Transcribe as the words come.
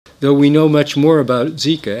Though we know much more about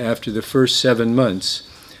Zika after the first 7 months,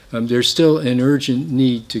 there's still an urgent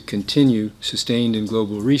need to continue sustained and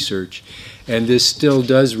global research, and this still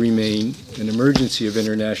does remain an emergency of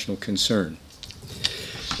international concern.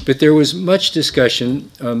 But there was much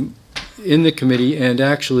discussion in the committee and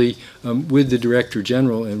actually with the Director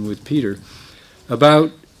General and with Peter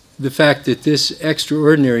about the fact that this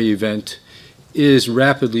extraordinary event is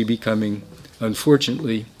rapidly becoming,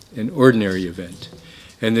 unfortunately, an ordinary event,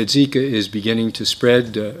 and that Zika is beginning to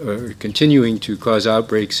spread or continuing to cause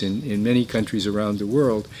outbreaks in many countries around the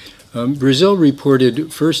world. Brazil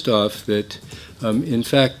reported, first off, that in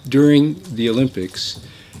fact during the Olympics,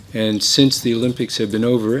 and since the Olympics have been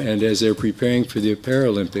over and as they're preparing for the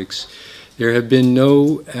Paralympics, there have been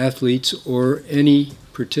no athletes or any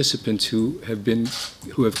participants who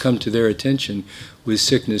have come to their attention with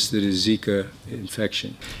sickness that is Zika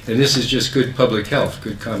infection. And this is just good public health,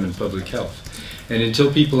 good common public health. And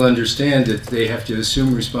until people understand that they have to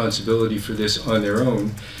assume responsibility for this on their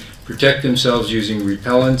own, protect themselves using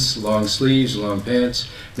repellents, long sleeves, long pants,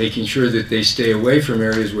 making sure that they stay away from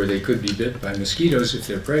areas where they could be bit by mosquitoes if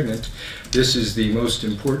they're pregnant, this is the most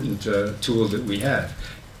important tool that we have,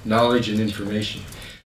 knowledge and information.